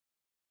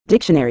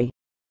Dictionary.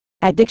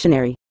 At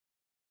dictionary.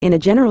 In a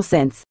general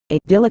sense, a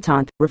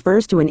dilettante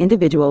refers to an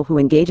individual who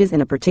engages in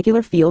a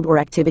particular field or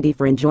activity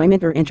for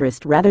enjoyment or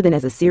interest rather than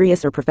as a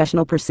serious or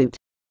professional pursuit.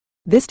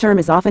 This term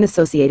is often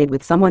associated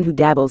with someone who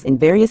dabbles in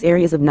various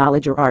areas of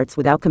knowledge or arts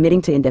without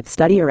committing to in-depth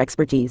study or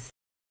expertise.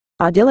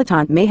 A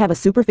dilettante may have a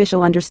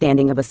superficial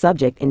understanding of a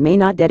subject and may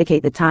not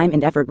dedicate the time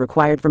and effort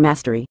required for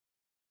mastery.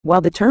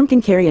 While the term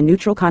can carry a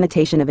neutral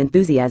connotation of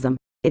enthusiasm,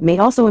 it may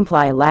also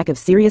imply a lack of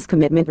serious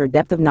commitment or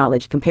depth of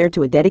knowledge compared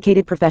to a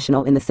dedicated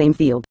professional in the same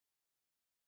field.